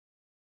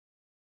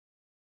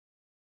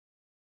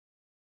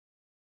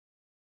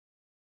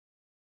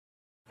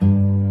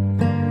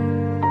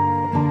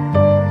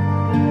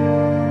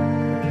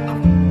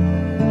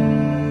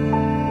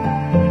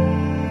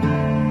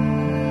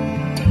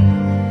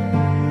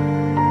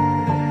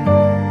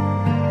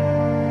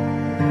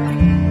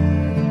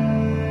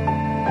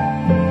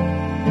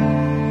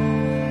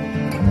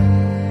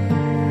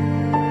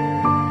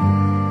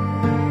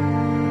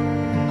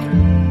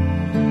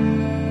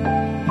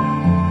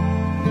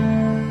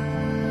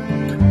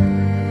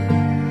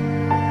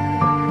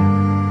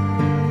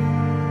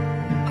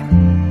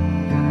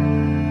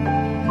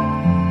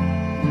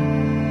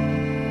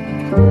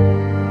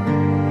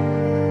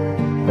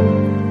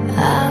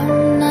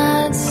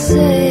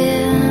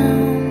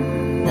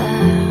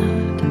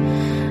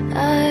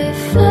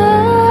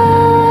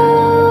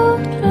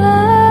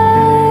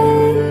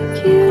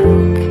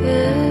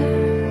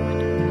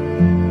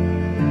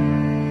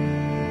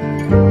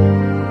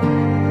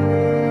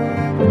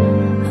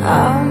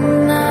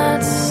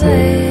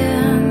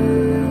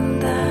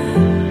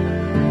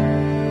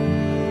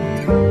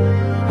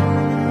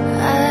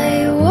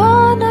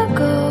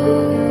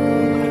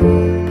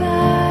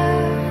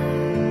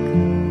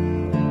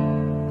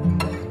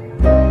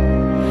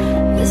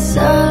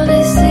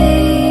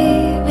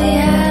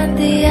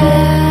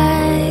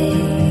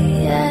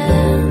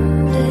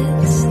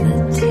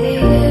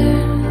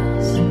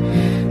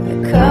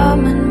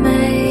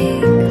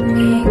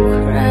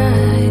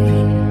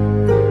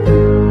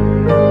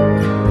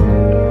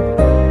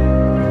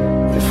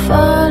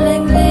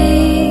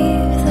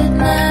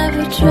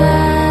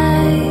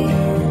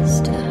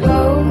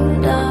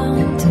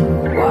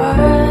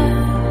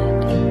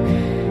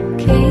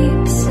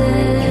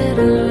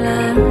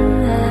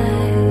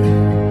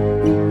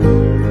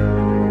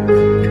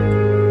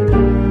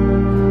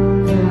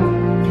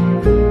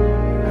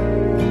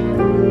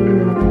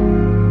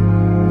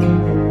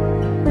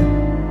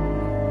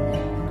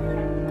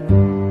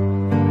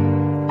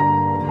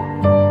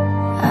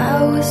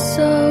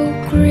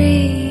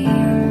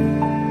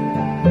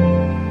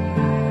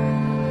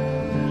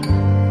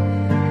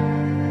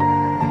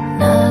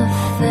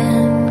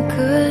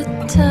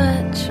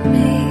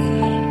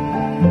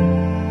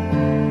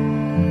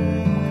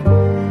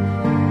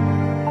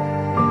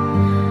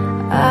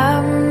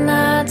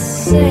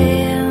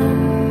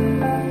saying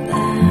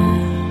that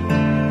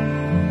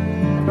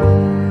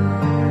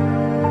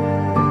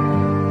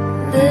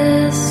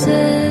this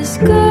is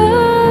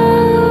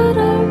good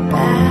or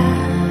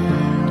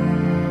bad.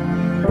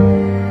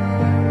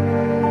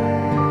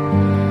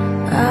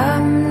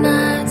 I'm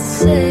not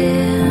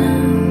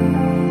saying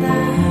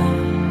that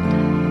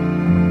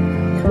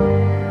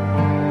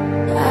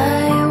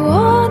I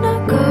wanna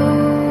go.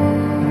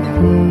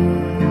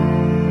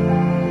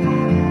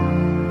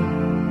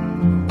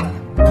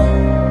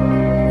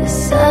 The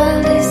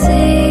salty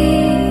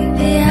sea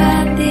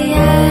behind the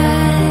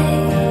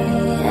eye,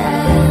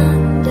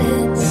 and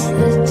it's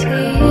the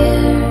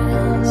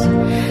tears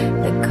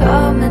that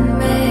come and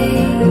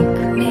make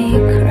me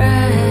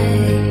cry.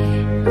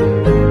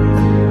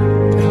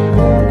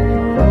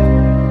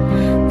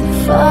 The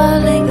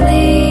falling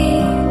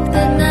leaf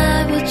that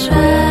never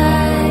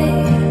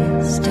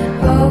tries to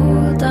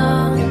hold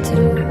on to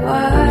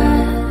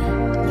what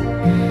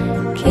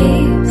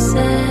keeps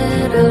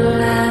it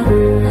alive.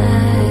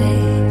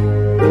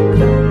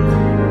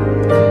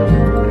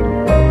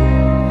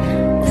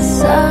 The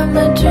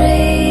summer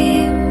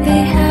dream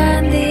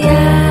behind the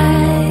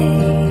eye,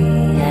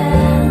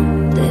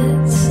 and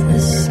it's the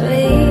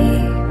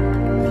sleep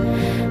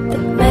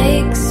that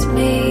makes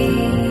me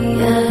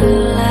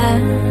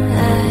alive.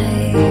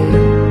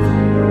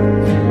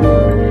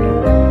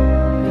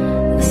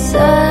 The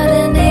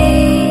sudden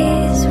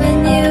ease when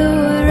you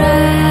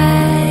arrive,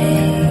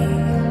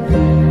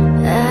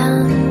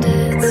 and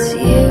it's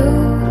you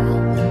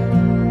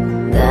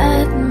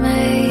that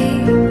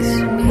makes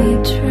me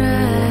try.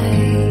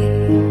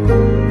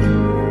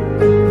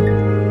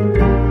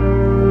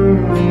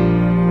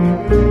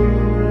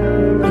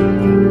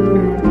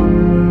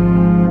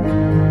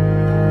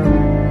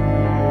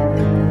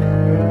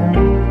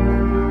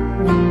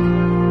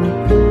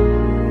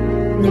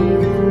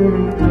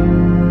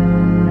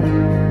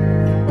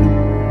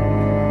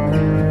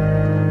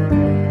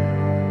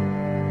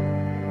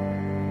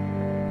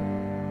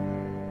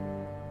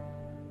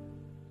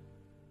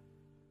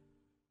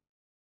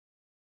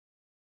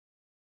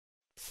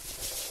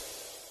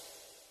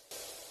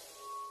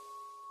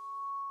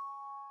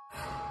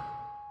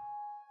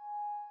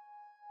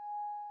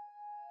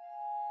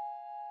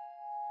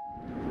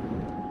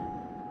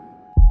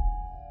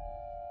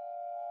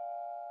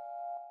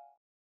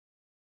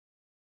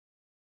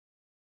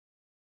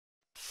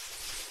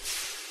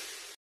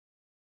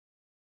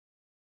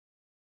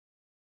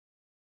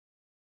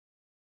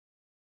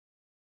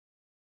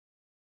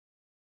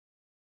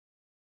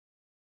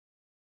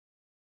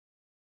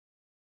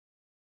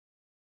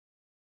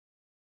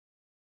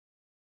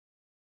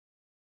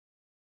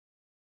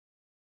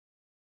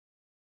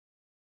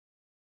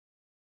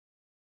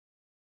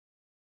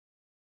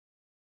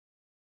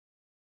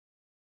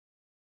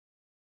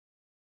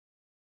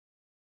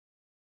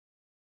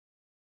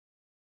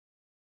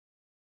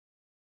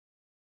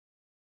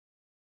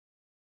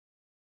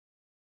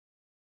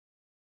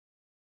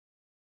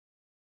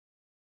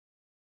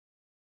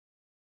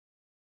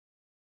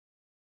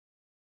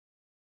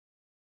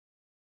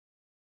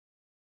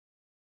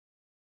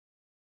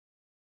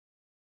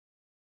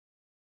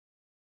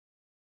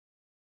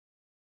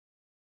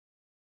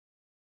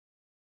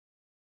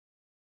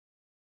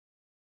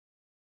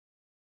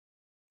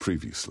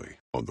 Previously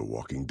on The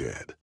Walking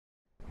Dead.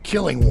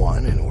 Killing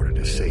one in order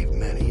to save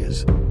many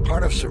is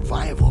part of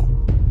survival.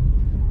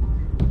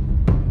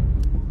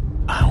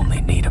 I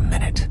only need a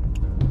minute.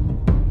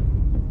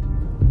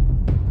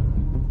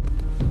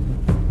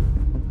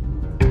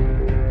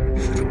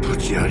 Should have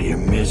put you out of your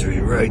misery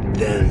right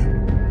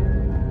then.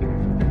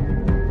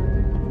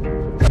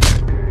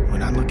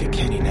 When I look at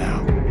Kenny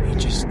now,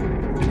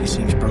 he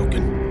seems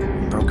broken.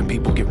 And broken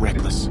people get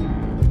reckless.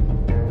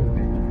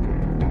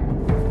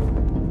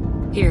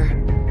 Here.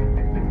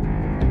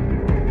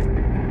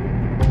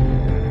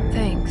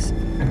 Thanks.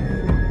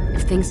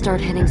 If things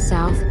start heading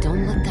south,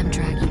 don't let them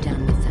drag you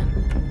down with them.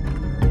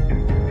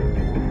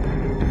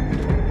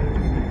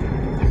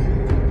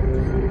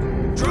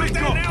 Drop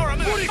that now or I'm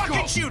gonna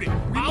fucking shoot it!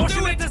 I'll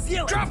do it!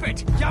 Drop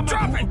it! Drop it! Don't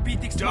fucking...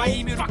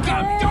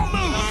 Don't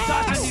move!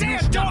 I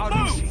said don't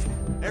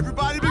move!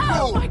 Everybody be Oh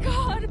cool. my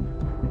god!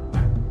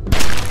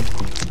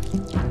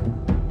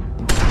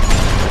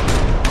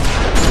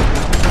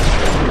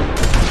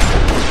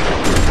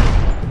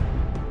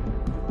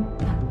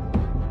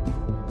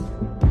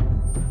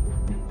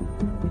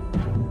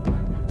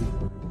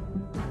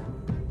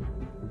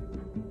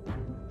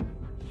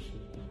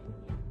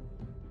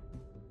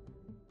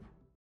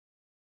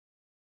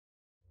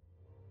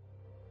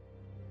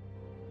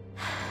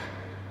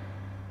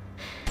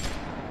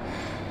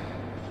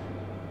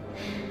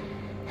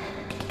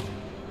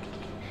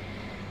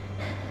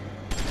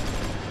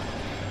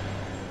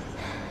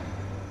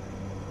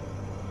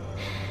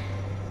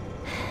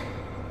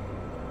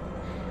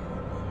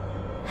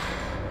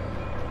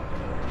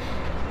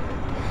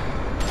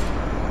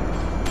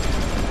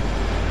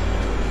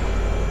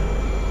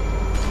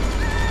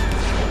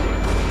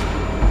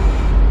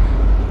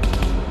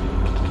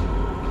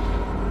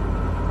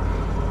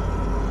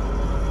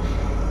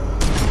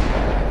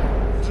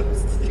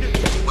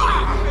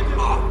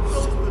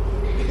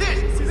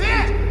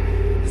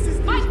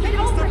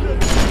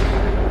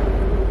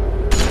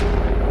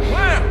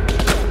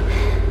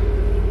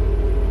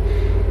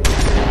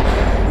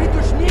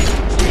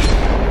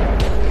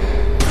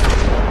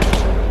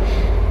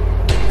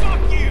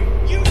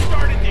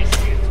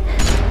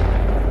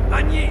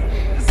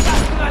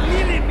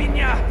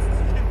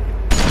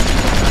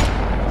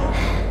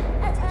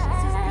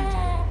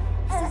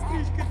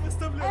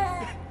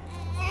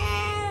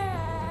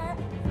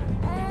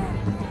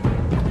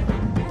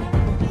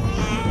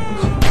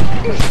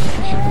 Hey!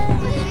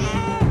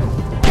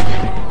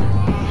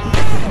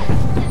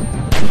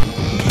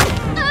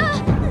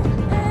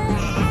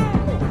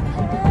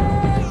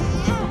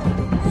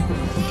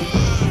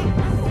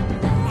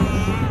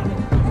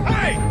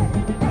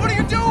 What are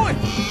you doing?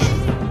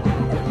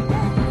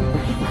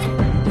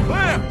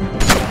 Clem!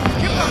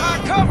 Get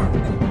behind cover!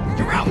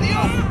 You're out in the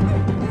open!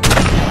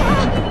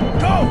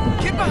 Go!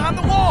 Get behind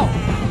the wall!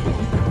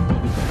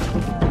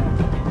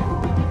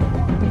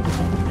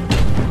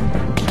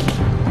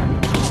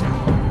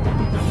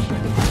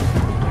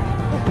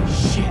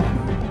 Shit!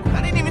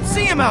 I didn't even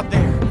see him out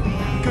there!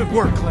 Good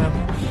work, Clem.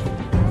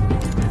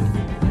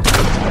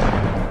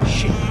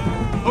 Shit.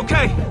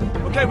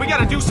 Okay, we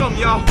gotta do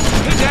something, y'all.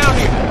 Get down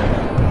here.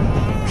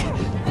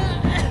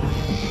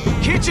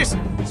 Can't just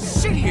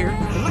sit here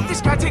and let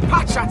this guy take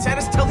pot shots at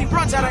us till he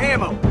runs out of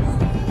ammo.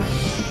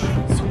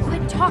 So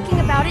quit talking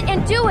about it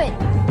and do it!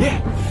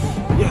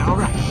 Yeah, all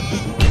right.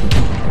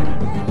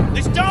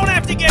 This don't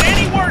have to get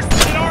any worse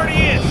than it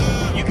already is.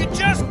 You can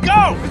just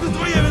go. Это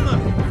твоя вина!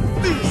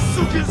 Ты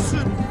сукин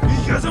сын!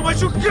 И я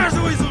замочу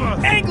каждого из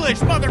вас!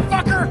 English,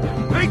 motherfucker!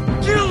 I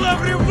kill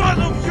every one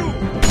of you!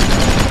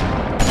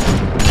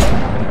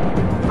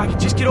 If I could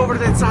just get over to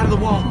that side of the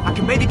wall, I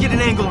can maybe get an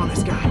angle on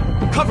this guy.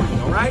 Cover me,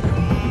 all right?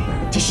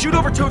 Just shoot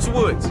over towards the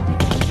woods.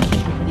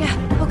 Yeah,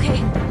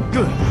 okay.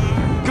 Good.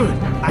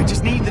 I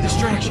just need the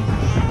distraction.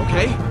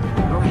 Okay?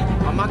 All right,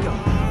 on my go.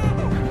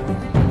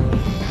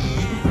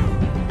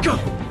 Go!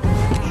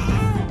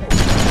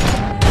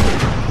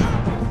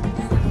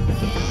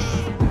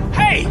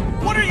 Hey,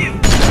 what are you?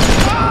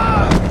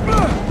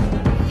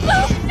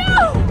 Luke,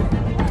 no!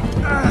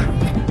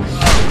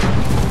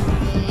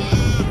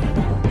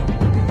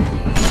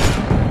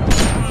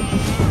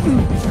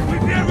 Вы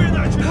первые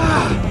начали!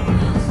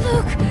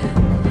 Luke,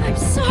 I'm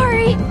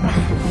sorry.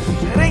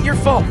 That ain't your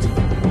fault.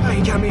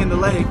 You got me in the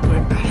leg,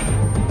 but I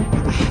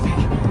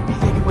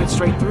think it went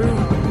straight through.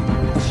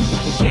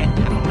 Shit,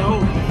 I don't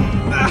know.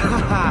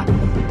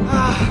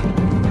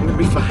 I'm gonna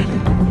be fine.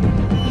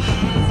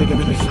 I think I'm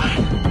gonna be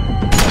fine.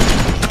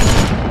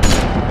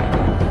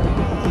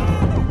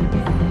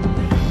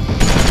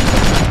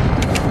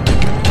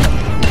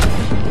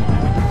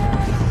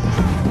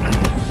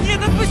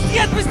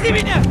 Отпусти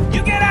меня!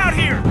 You get out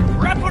here!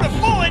 Or I put a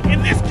bullet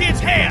in this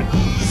kid's head!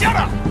 Shut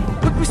up!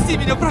 Отпусти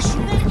меня, прошу!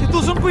 Я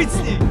должен быть с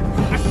ней!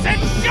 I said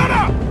shut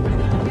up!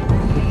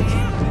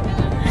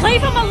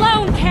 Leave him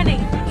alone, Kenny.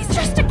 He's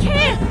just a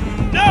kid.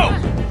 No!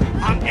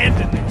 I'm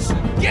ending this.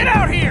 Get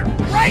out here!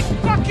 Right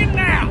fucking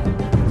now!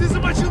 Ты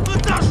замочил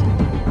Наташу!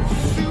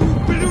 Ты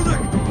ублюдок!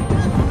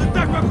 Он и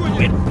так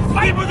покойник!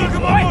 Ты ему только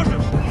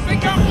поможешь!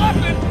 Think I'm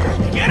bluffing?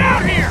 Get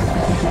out here!